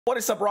What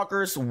is up,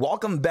 rockers?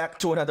 Welcome back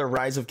to another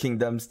Rise of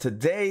Kingdoms.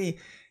 Today,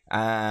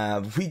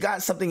 we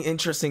got something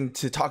interesting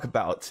to talk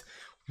about.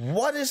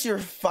 What is your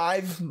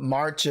 5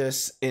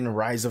 marches in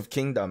Rise of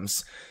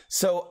Kingdoms?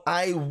 So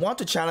I want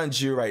to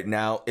challenge you right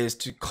now is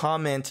to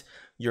comment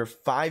your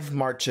 5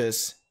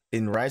 marches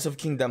in Rise of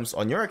Kingdoms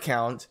on your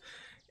account,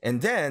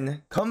 and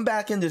then come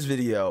back in this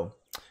video,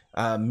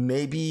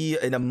 maybe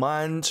in a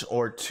month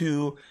or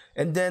 2,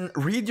 and then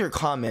read your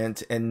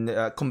comment and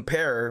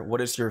compare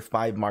what is your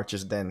 5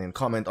 marches then, and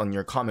comment on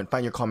your comment,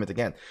 find your comment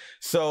again.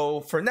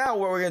 So for now,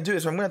 what we're gonna do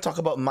is I'm gonna talk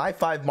about my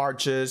 5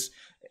 marches,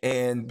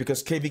 and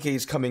because KVK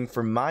is coming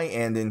from my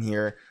end in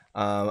here,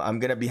 I'm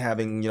gonna be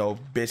having,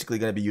 basically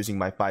gonna be using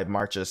my 5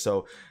 marches.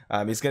 So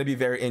it's gonna be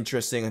very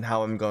interesting in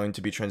how I'm going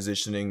to be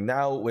transitioning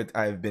now with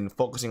I've been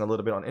focusing a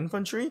little bit on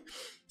infantry.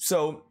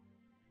 So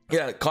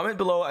yeah, comment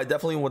below. I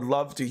definitely would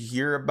love to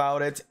hear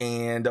about it.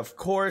 And of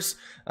course,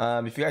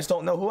 if you guys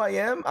don't know who I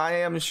am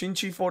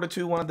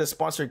Shinchi42, one of the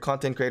sponsored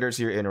content creators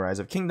here in Rise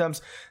of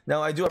Kingdoms.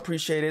 Now, I do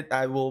appreciate it.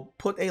 I will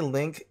put a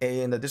link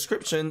in the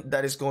description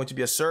that is going to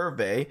be a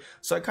survey.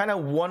 So I kind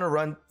of want to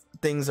run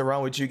things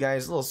around with you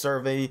guys, a little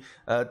survey.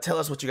 Tell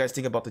us what you guys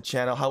think about the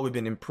channel, how we've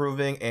been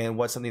improving, and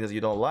what's something that you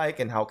don't like,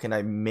 and how can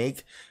I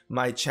make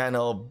my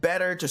channel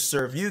better to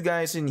serve you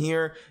guys in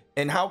here.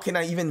 And how can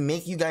I even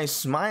make you guys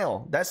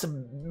smile? That's the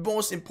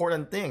most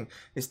important thing.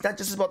 It's not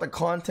just about the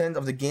content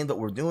of the game that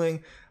we're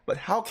doing, but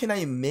how can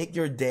I make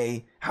your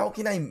day? How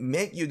can I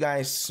make you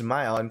guys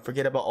smile and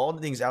forget about all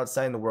the things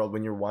outside in the world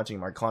when you're watching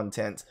my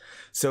content?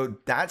 So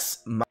that's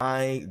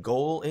my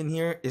goal in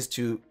here, is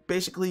to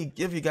basically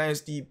give you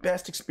guys the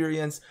best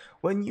experience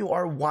when you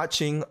are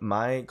watching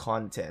my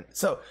content.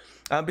 So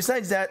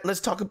besides that,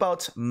 let's talk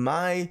about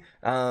my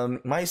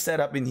my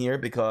setup in here,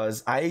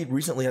 because I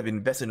recently have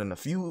invested in a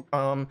few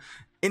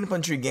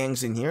infantry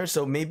gangs in here.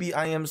 So maybe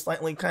I am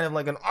slightly kind of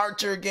like an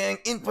archer gang,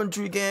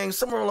 infantry gang,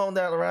 somewhere along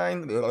that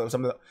line,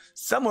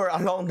 somewhere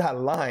along that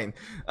line.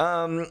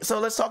 So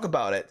let's talk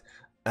about it.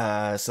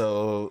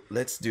 So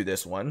let's do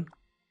this one.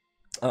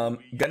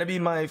 Gonna be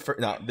my first.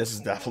 No, this is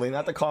definitely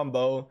not the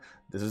combo.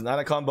 This is not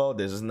a combo.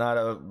 This is not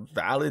a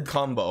valid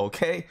combo.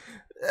 Okay.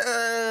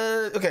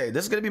 Okay,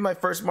 this is gonna be my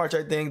first march.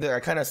 I think that I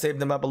kind of saved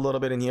them up a little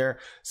bit in here.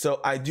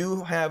 So I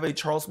do have a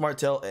Charles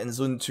Martel and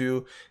Zun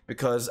 2,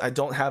 because I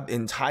don't have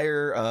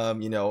entire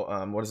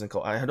what is it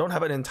called, I don't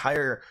have an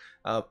entire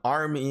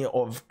army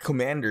of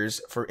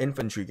commanders for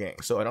infantry gang.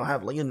 So I don't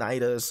have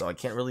Leonidas, so I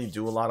can't really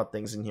do a lot of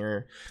things in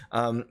here.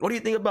 What do you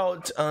think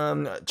about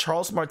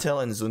Charles Martel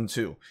and Zun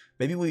 2?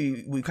 Maybe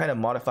we kind of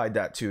modified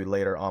that too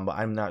later on, but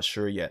I'm not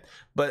sure yet.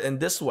 But in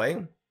this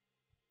way,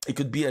 it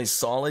could be a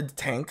solid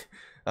tank.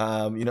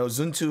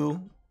 Zun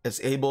 2 is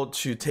able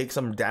to take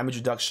some damage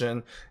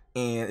reduction,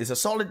 and is a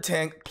solid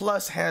tank,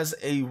 plus has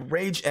a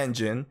rage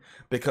engine,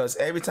 because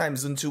every time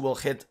Zun 2 will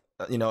hit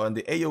in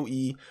the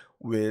AoE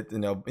with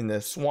in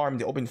the swarm,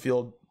 the open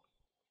field,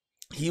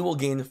 he will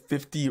gain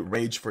 50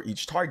 rage for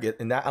each target,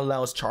 and that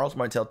allows Charles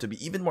Martel to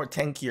be even more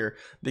tankier,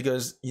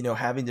 because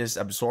having this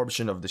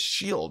absorption of the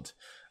shield,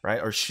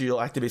 right, or shield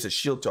activates a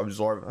shield to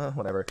absorb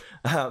whatever.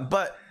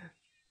 But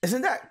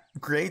isn't that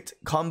great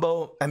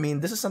combo? I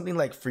mean, this is something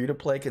like free to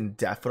play can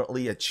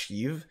definitely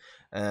achieve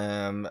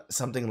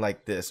something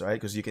like this, right?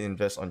 Because you can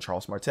invest on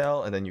Charles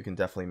Martel, and then you can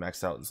definitely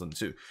max out Zun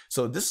 2.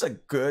 So this is a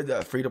good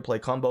free to play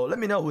combo. Let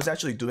me know who's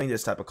actually doing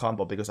this type of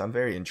combo, because I'm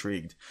very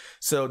intrigued.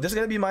 So this is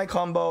gonna be my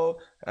combo.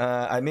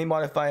 I may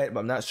modify it,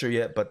 but I'm not sure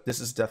yet. But this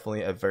is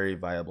definitely a very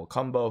viable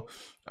combo.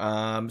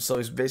 So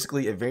it's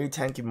basically a very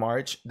tanky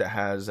march that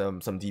has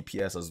some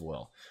DPS as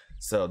well.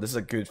 So this is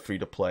a good free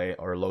to play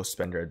or low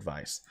spender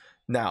advice.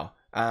 Now,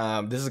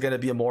 this is going to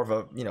be a more of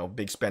a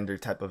big spender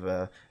type of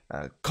a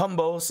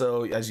combo.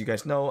 So as you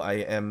guys know, I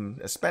am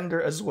a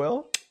spender as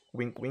well.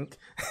 Wink, wink.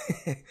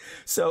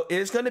 So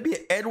it's going to be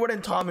Edward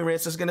and Tommy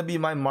Race. It's going to be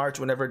my march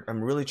whenever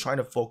I'm really trying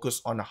to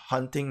focus on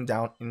hunting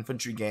down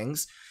infantry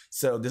gangs.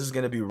 So this is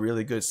going to be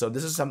really good. So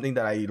this is something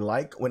that I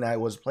like when I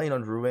was playing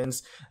on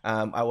Ruins.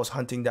 I was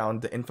hunting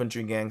down the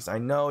infantry gangs. I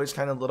know it's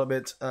kind of a little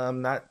bit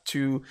not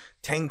too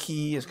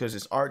tanky, it's because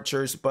it's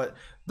archers, but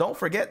don't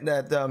forget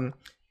that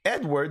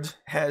Edward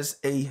has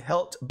a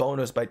health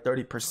bonus by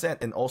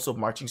 30% and also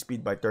marching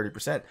speed by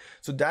 30%.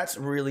 So that's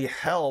really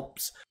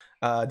helps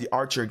the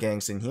archer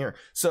gangs in here.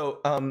 So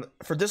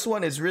for this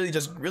one, it's really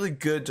just really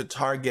good to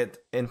target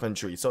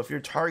infantry. So if you're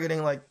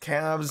targeting like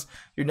calves,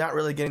 you're not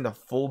really getting the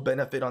full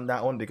benefit on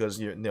that one,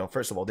 because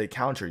first of all, they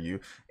counter you,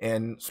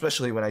 and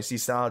especially when I see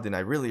Saladin, I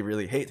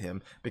really hate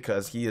him,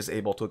 because he is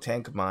able to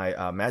tank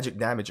my magic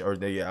damage, or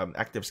the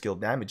active skill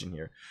damage in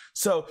here.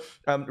 So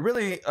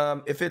really,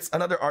 if it's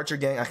another archer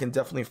gang, I can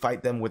definitely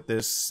fight them with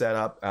this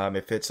setup.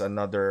 If it's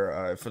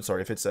another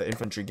if it's an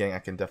infantry gang, I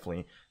can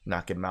definitely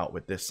knock him out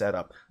with this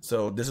setup.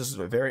 So this is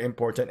very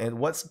important. And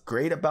what's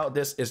great about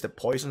this is the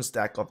poison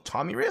stack of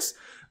Tommy Riss.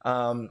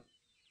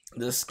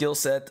 The skill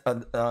set,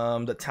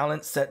 the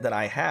talent set that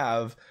I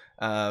have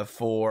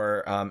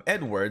for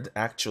Edward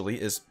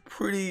actually is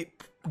pretty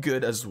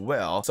good as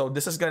well. So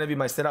this is going to be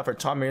my setup for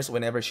Thomas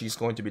whenever she's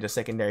going to be the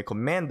secondary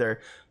commander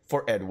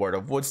for Edward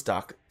of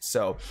Woodstock.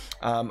 So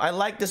I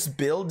like this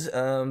build.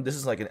 This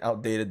is like an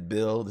outdated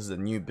build. This is a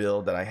new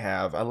build that I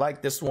have. I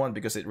like this one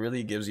because it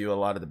really gives you a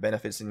lot of the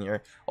benefits in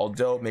here,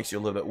 although it makes you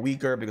a little bit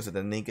weaker because of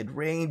the naked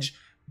range.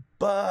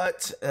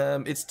 But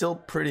it's still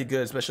pretty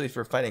good, especially if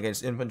you're fighting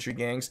against infantry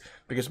gangs,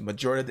 because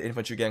majority of the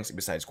infantry gangs,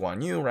 besides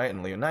Guan Yu, right,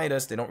 and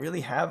Leonidas, they don't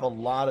really have a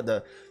lot of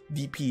the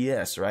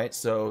DPS, right?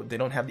 So they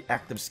don't have the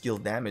active skill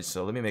damage.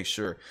 So let me make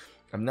sure.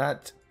 I'm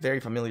not very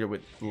familiar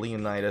with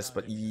Leonidas,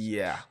 but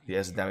yeah, he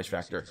has a damage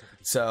factor.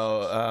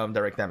 So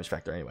direct damage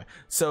factor anyway.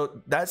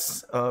 So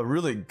that's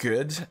really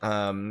good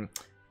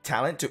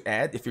talent to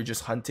add if you're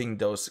just hunting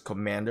those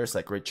commanders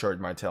like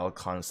Richard, Martel,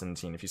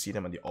 Constantine, if you see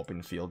them in the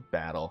open field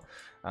battle,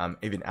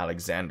 even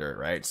Alexander,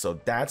 right?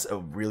 So that's a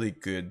really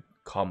good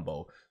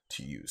combo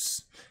to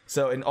use.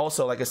 So, and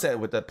also, like I said,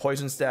 with the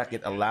poison stack,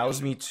 it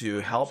allows me to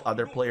help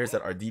other players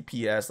that are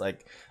DPS,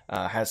 like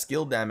has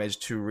skill damage,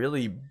 to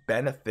really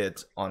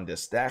benefit on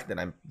this stack that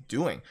I'm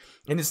doing.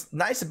 And it's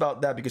nice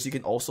about that because you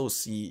can also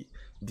see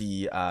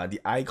the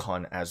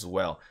icon as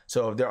well.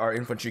 So if there are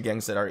infantry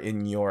gangs that are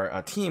in your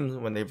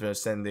team, when they're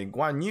sending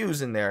Guan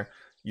Yu's in there,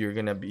 you're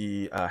gonna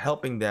be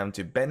helping them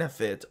to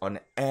benefit on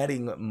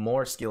adding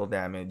more skill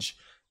damage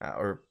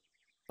or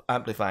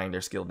amplifying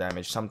their skill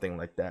damage, something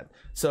like that.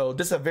 So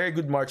this is a very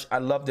good march. I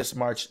love this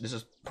march. This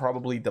is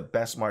probably the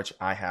best march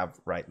I have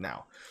right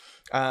now.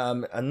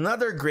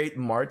 Another great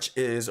march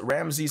is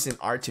Ramses in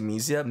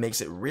Artemisia.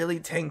 Makes it really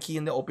tanky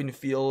in the open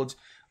field.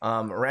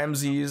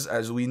 Ramses,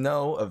 as we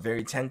know, a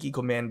very tanky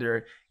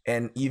commander,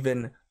 and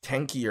even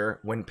tankier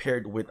when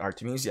paired with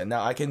Artemisia.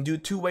 Now I can do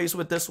two ways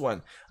with this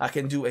one. I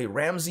can do a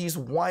Ramses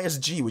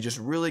YSG, which is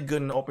really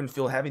good in open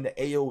field, having the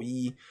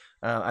AoE.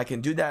 I can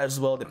do that as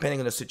well,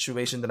 depending on the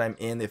situation that I'm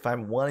in. If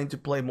I'm wanting to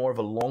play more of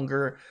a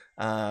longer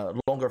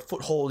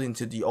foothold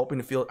into the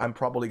open field, I'm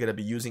probably going to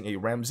be using a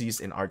Ramses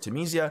in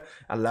Artemisia.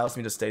 Allows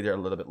me to stay there a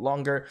little bit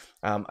longer.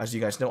 As you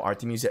guys know,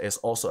 Artemisia is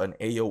also an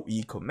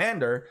AoE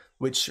commander,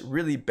 which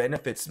really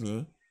benefits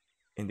me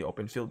in the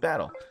open field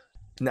battle.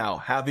 Now,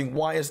 having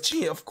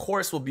YSG, of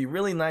course, will be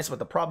really nice, but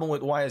the problem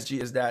with YSG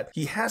is that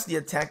he has the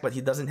attack, but he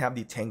doesn't have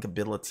the tank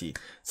ability.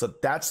 So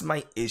that's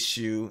my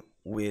issue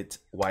with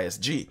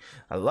YSG.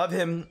 I love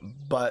him,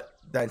 but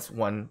that's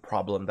one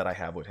problem that I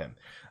have with him.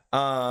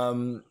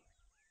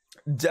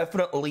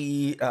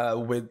 Definitely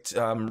with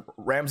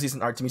Ramses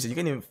and Artemisia, you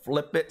can even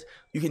flip it.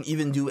 You can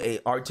even do a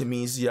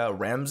Artemisia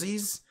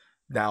Ramses.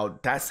 Now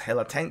that's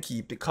hella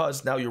tanky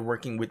because now you're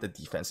working with the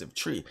defensive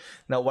tree.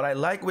 Now what I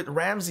like with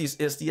Ramses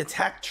is the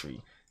attack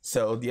tree.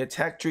 So the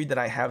attack tree that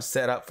I have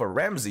set up for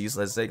Ramses,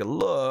 let's take a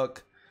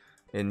look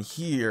in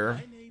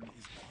here.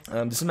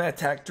 This is my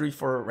attack tree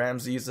for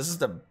Ramses. This is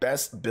the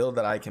best build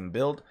that I can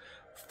build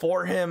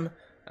for him.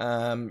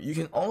 You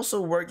can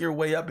also work your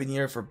way up in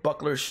here for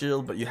buckler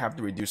shield, but you have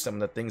to reduce some of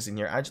the things in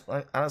here.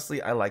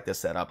 Honestly, I like this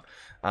setup.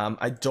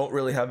 I don't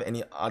really have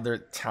any other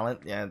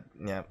talent. Yeah,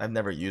 I've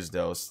never used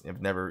those.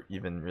 I've never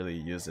even really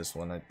used this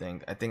one. I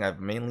think I've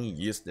mainly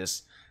used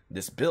this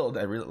build.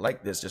 I really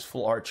like this, just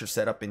full archer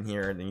setup in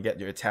here, and then you get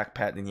your attack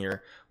pad in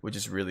here, which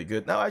is really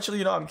good. Now actually,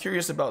 you know, I'm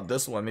curious about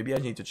this one. Maybe I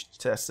need to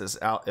test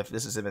this out if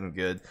this is even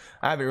good.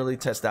 I haven't really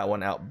tested that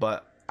one out,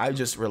 but I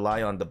just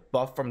rely on the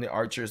buff from the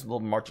archers, a little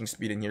marching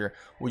speed in here,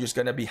 which is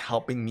going to be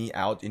helping me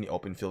out in the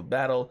open field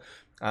battle,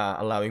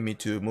 allowing me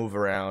to move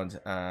around,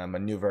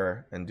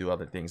 maneuver, and do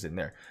other things in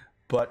there.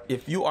 But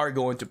if you are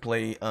going to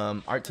play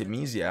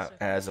Artemisia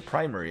as a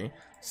primary,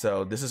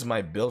 so this is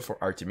my build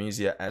for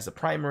Artemisia as a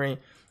primary.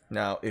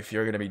 Now, if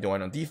you're going to be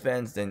doing on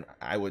defense, then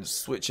I would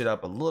switch it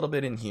up a little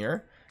bit in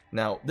here.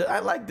 Now, I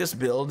like this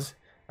build.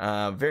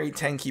 Very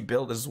tanky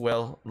build as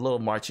well, a little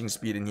marching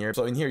speed in here.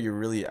 So in here you're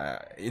really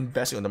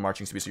investing on the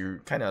marching speed, so you're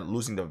kind of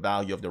losing the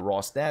value of the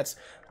raw stats.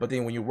 But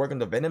then when you work on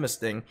the venomous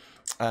thing,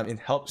 it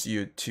helps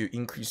you to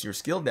increase your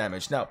skill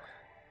damage. Now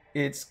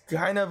it's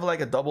kind of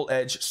like a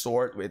double-edged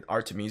sword with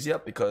Artemisia,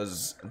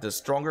 because the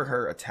stronger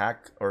her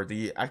attack or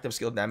the active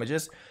skill damage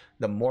is,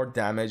 the more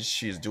damage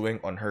she's doing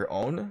on her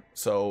own.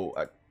 So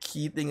a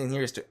key thing in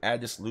here is to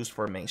add this loose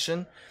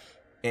formation,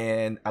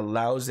 and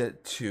allows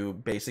it to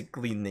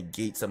basically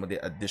negate some of the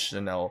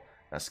additional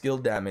skill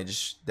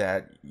damage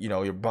that, you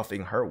know, you're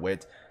buffing her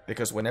with,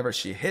 because whenever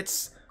she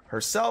hits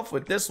herself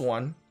with this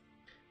one,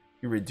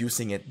 you're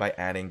reducing it by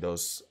adding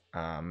those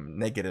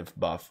negative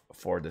buff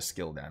for the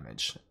skill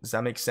damage. Does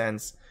that make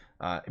sense?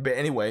 But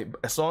anyway,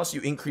 as long as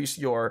you increase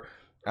your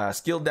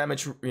skill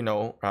damage, you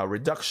know,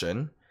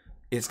 reduction,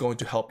 it's going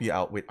to help you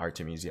out with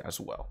Artemisia as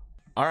well.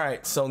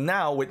 Alright, so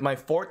now with my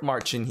fourth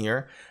march in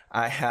here,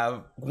 I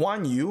have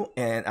Guan Yu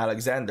and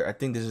Alexander. I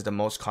think this is the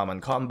most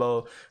common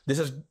combo. This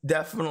is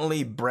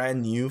definitely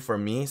brand new for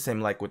me,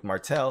 same like with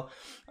Martel.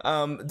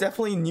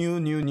 Definitely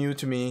new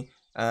to me.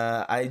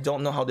 I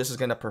don't know how this is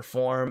going to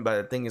perform, but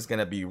I think it's going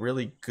to be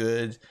really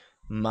good.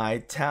 My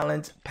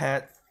talent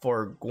path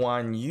for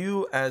Guan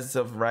Yu as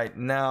of right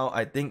now,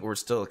 I think we're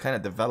still kind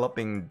of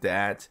developing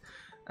that.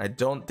 I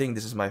don't think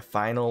this is my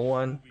final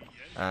one.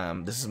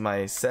 This is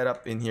my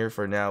setup in here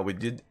for now. We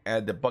did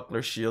add the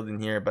buckler shield in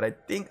here, but I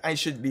think I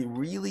should be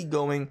really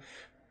going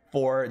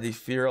for the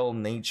feral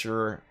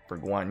nature for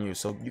Guan Yu.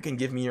 So you can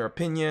give me your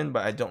opinion,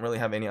 but I don't really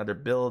have any other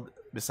build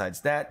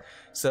besides that.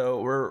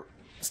 So we're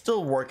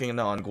still working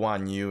on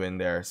Guan Yu in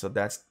there. So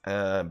that's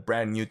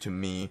brand new to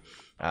me.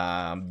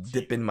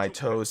 Dipping my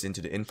toes into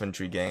the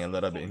infantry gang a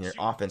little bit in here,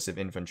 offensive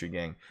infantry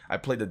gang. I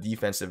played the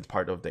defensive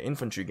part of the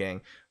infantry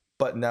gang,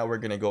 but now we're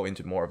gonna go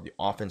into more of the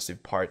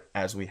offensive part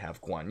as we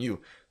have Guan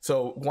Yu.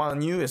 So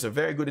Guan Yu is a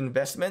very good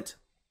investment.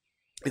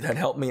 It had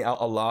helped me out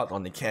a lot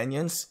on the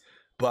canyons,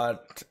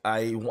 but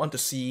I want to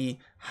see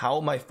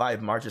how my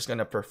 5 March is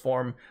gonna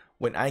perform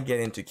when I get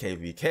into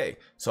KVK.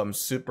 So I'm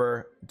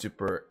super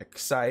duper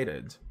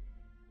excited.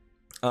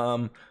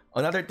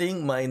 Another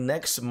thing, my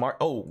next March.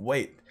 Oh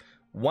wait.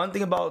 One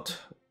thing about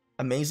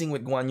amazing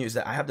with Guan Yu is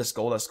that I have the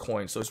Skolas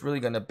coin, so it's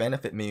really going to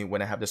benefit me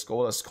when I have the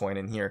Skolas coin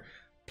in here.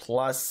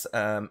 Plus,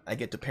 I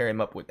get to pair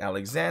him up with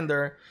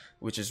Alexander,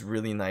 which is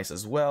really nice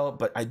as well.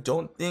 But I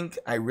don't think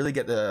I really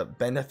get the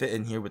benefit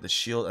in here with the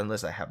shield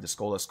unless I have the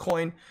Skolas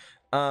coin.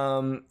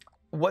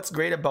 What's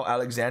great about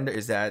Alexander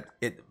is that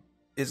it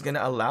is going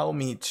to allow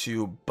me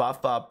to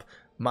buff up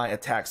my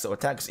attack. So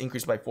attacks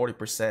increased by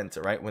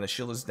 40%, right, when the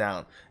shield is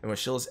down, and when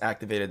shield is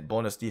activated,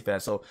 bonus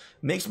defense. So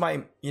makes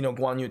my, you know,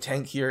 Guan Yu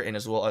tankier and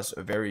as well as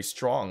very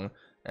strong.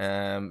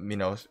 You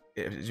know,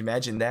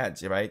 imagine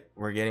that, right?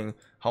 We're getting,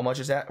 how much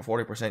is that?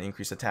 40%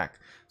 increased attack.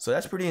 So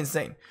that's pretty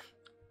insane.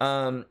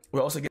 We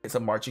also get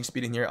some marching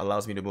speed in here,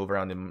 allows me to move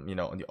around in, you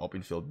know, in the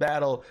open field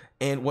battle.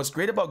 And what's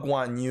great about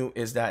Guan Yu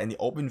is that in the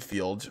open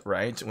field,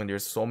 right, when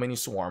there's so many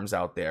swarms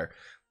out there,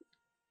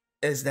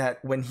 is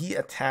that when he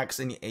attacks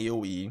in the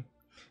AoE,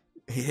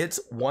 he hits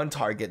one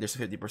target, there's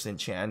a 50%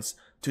 chance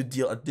to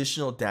deal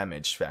additional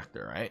damage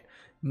factor, right?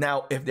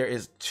 Now, if there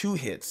is 2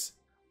 hits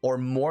or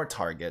more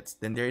targets,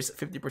 then there is a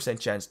 50%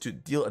 chance to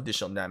deal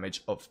additional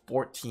damage of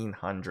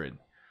 1400.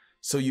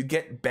 So you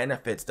get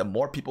benefits. The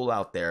more people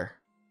out there,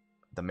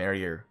 the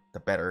merrier, the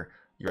better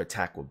your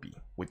attack will be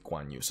with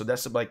Guan Yu. So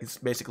that's like, it's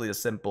basically a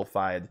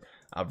simplified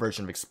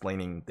version of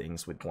explaining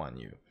things with Guan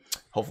Yu.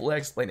 Hopefully I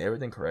explained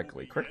everything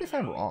correctly. Correct me if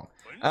I'm wrong.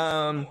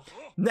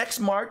 Next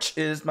March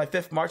is my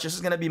 5th March. This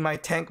is going to be my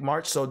tank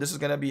March. So this is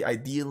going to be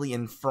ideally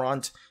in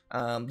front.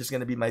 This is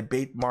going to be my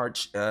bait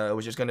March,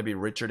 which is going to be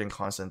Richard and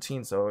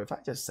Constantine. So if I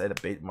just said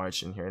a bait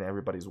March in here and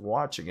everybody's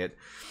watching it,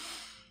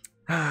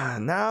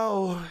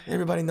 now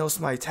everybody knows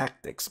my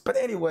tactics. But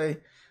anyway,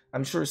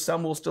 I'm sure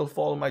some will still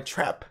follow my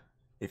trap.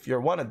 If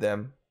you're one of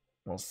them,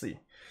 we'll see.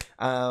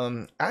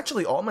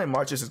 Actually, all my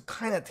marches is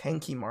kind of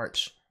tanky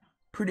March.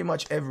 Pretty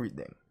much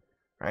everything,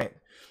 right?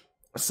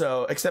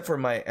 So except for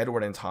my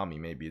Edward and Tommy,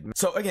 maybe.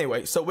 So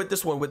anyway, so with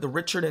this one, with the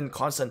Richard and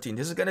Constantine,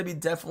 this is gonna be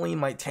definitely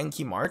my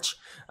tanky March.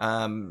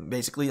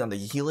 Basically on the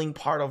healing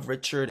part of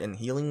Richard and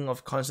healing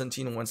of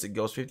Constantine once it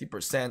goes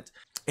 50%.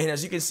 And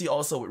as you can see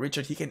also with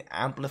Richard, he can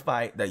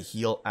amplify the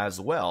heal as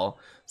well.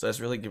 So that's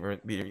really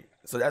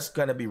that's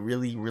gonna be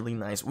really, really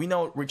nice. We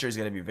know Richard is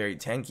gonna be very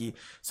tanky.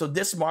 So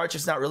this March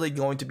is not really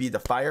going to be the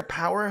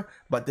firepower,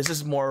 but this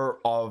is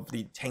more of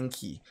the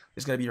tanky.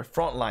 It's gonna be your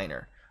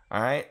frontliner.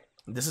 All right.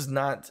 This is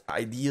not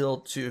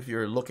ideal to if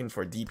you're looking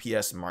for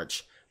DPS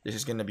March. This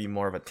is going to be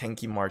more of a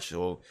tanky March.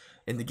 So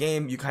in the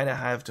game, you kind of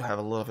have to have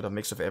a little bit of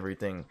mix of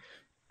everything.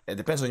 It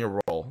depends on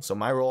your role. So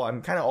my role,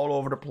 I'm kind of all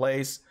over the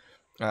place.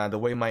 The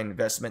way my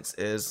investments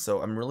is.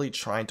 So I'm really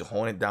trying to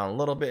hone it down a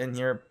little bit in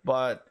here.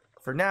 But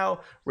for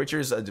now, Richard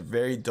is a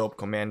very dope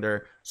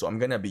commander. So I'm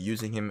going to be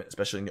using him,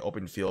 especially in the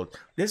open field.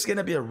 This is going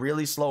to be a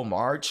really slow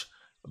March.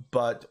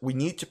 But we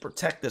need to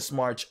protect this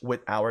March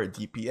with our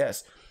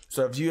DPS.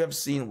 So if you have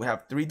seen, we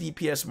have 3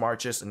 DPS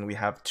marches and we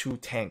have 2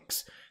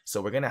 tanks.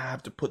 So we're going to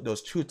have to put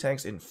those 2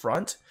 tanks in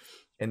front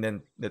and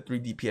then the 3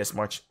 DPS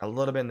march a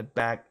little bit in the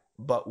back.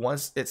 But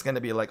once it's going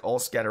to be like all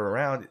scattered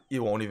around, it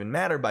won't even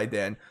matter by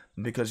then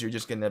because you're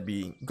just going to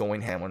be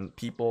going ham on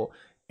people.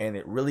 And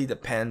it really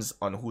depends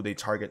on who they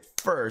target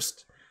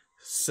first.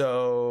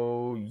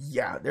 So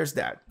yeah, there's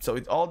that. So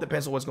it all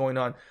depends on what's going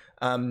on.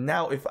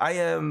 Now, if I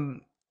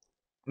am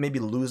maybe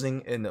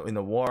losing in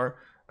the war,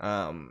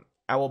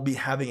 I will be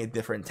having a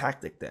different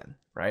tactic then,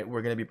 right?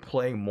 We're going to be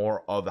playing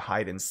more of the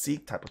hide and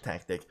seek type of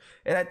tactic.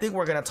 And I think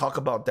we're going to talk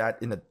about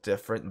that in a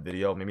different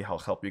video. Maybe I'll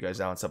help you guys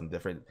out on some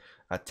different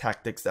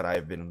tactics that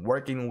I've been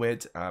working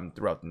with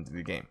throughout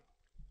the game.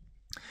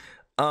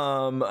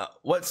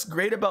 What's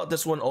great about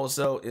this one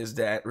also is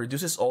that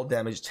reduces all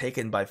damage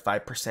taken by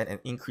 5%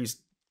 and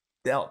increased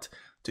dealt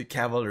to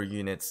cavalry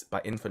units by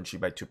infantry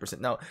by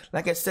 2%. Now,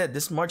 like I said,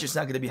 this March is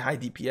not going to be high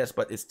DPS,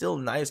 but it's still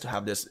nice to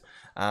have this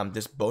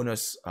this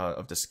bonus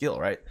of the skill,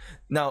 right?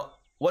 Now,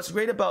 what's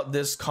great about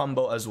this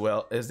combo as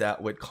well is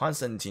that with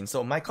Constantine,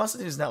 so my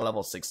Constantine is now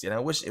level 60, and I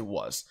wish it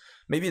was.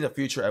 Maybe in the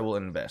future I will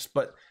invest.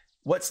 But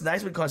what's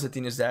nice with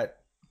Constantine is that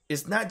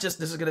it's not just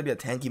this is going to be a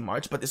tanky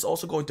March, but it's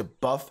also going to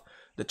buff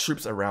the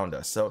troops around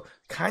us. So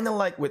kind of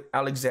like with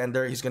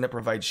Alexander, he's going to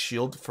provide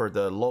shield for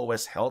the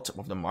lowest health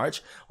of the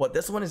March. What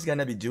this one is going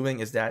to be doing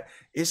is that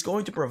it's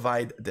going to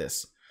provide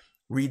this.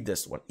 Read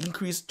this one.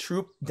 Increase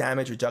troop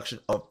damage reduction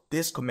of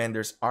this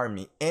commander's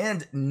army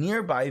and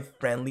nearby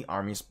friendly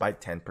armies by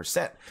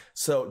 10%.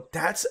 So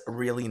that's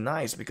really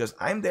nice because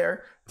I'm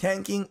there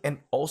tanking and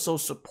also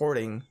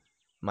supporting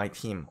my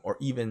team or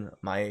even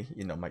my,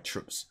 my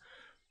troops.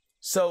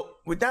 So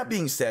with that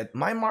being said,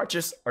 my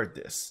marches are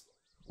this.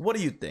 What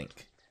do you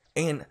think?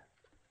 And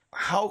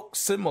how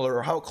similar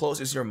or how close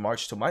is your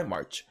march to my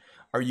march?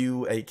 Are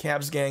you a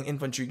Cavs gang,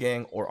 infantry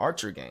gang, or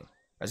archer gang?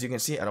 As you can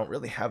see, I don't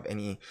really have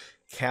any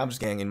Cavs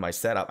gang in my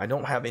setup. I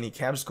don't have any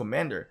Cavs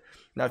commander.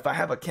 Now, if I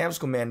have a Cavs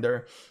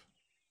commander,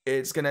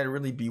 it's gonna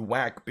really be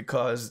whack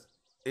because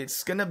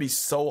it's gonna be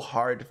so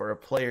hard for a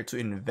player to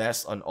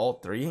invest on all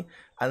three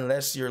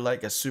unless you're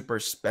like a super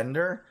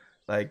spender.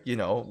 Like,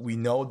 we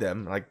know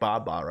them, like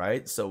Baba,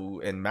 right? So,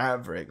 and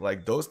Maverick,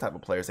 like those type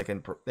of players,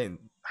 they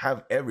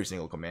have every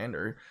single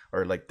commander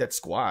or like that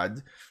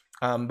squad.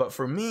 But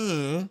for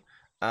me,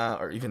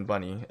 or even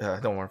Bunny,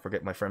 don't want to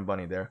forget my friend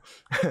Bunny there.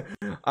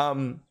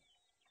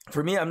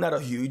 For me, I'm not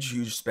a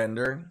huge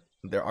spender.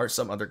 There are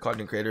some other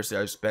content creators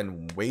that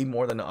spend way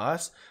more than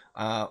us.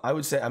 I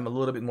would say I'm a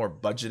little bit more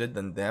budgeted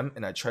than them,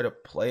 and I try to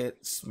play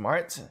it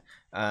smart,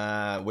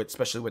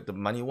 especially with the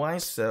money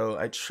wise. So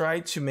I try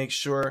to make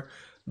sure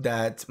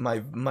that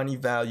my money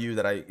value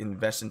that I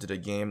invest into the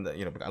game, that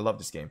I love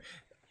this game,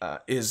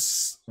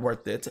 is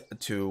worth it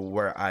to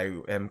where I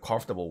am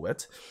comfortable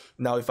with.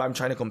 Now, if I'm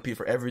trying to compete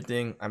for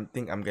everything, I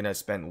think I'm gonna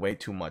spend way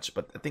too much.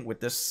 But I think with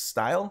this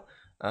style,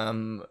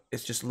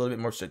 it's just a little bit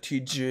more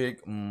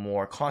strategic,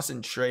 more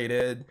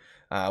concentrated.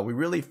 We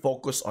really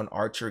focus on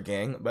archer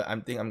gang, but I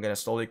think I'm gonna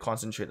slowly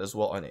concentrate as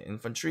well on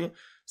infantry.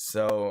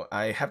 So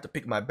I have to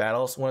pick my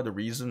battles. One of the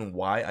reasons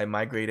why I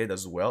migrated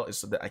as well is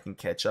so that I can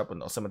catch up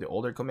on some of the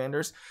older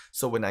commanders.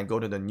 So when I go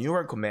to the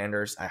newer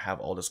commanders, I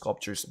have all the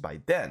sculptures by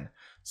then.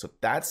 So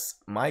that's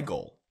my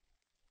goal.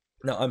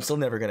 Now, I'm still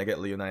never gonna get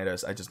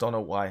Leonidas. I just don't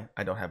know why.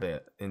 I don't have an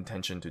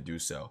intention to do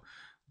so.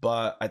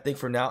 But I think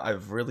for now,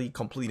 I've really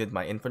completed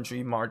my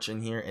infantry march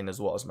in here and as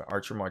well as my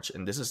archer march.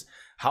 And this is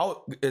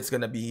how it's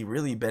going to be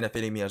really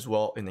benefiting me as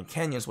well in the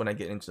canyons when I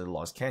get into the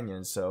Lost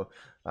Canyons. So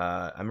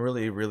I'm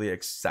really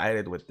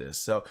excited with this.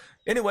 So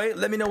anyway,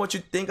 let me know what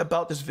you think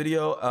about this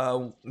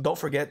video. Don't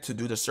forget to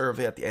do the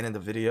survey at the end of the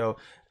video.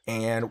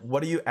 And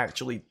what do you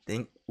actually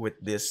think with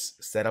this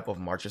setup of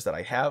marches that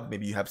I have?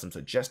 Maybe you have some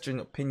suggestion,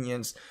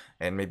 opinions,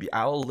 and maybe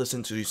I'll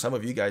listen to some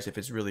of you guys if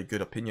it's really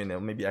good opinion,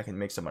 and maybe I can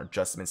make some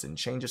adjustments and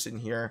changes in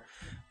here.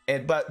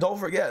 But don't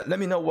forget, let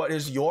me know what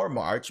is your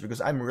march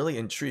because I'm really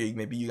intrigued.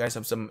 Maybe you guys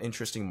have some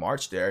interesting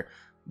march there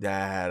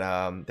that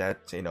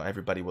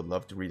everybody would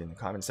love to read in the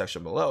comment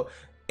section below.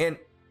 And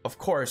of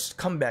course,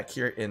 come back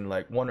here in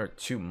like 1 or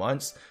 2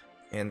 months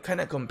and kind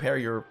of compare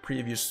your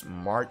previous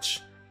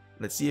march.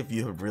 Let's see if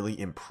you have really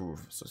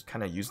improved. So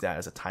kind of use that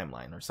as a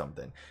timeline or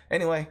something.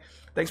 Anyway,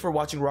 thanks for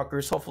watching,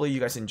 rockers. Hopefully you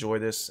guys enjoy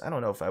this. I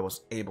don't know if I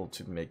was able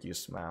to make you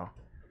smile.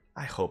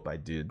 I hope I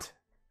did.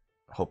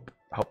 Hope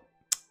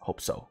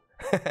so.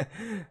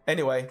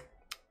 Anyway,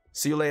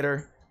 see you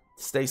later.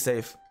 Stay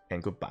safe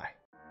and goodbye.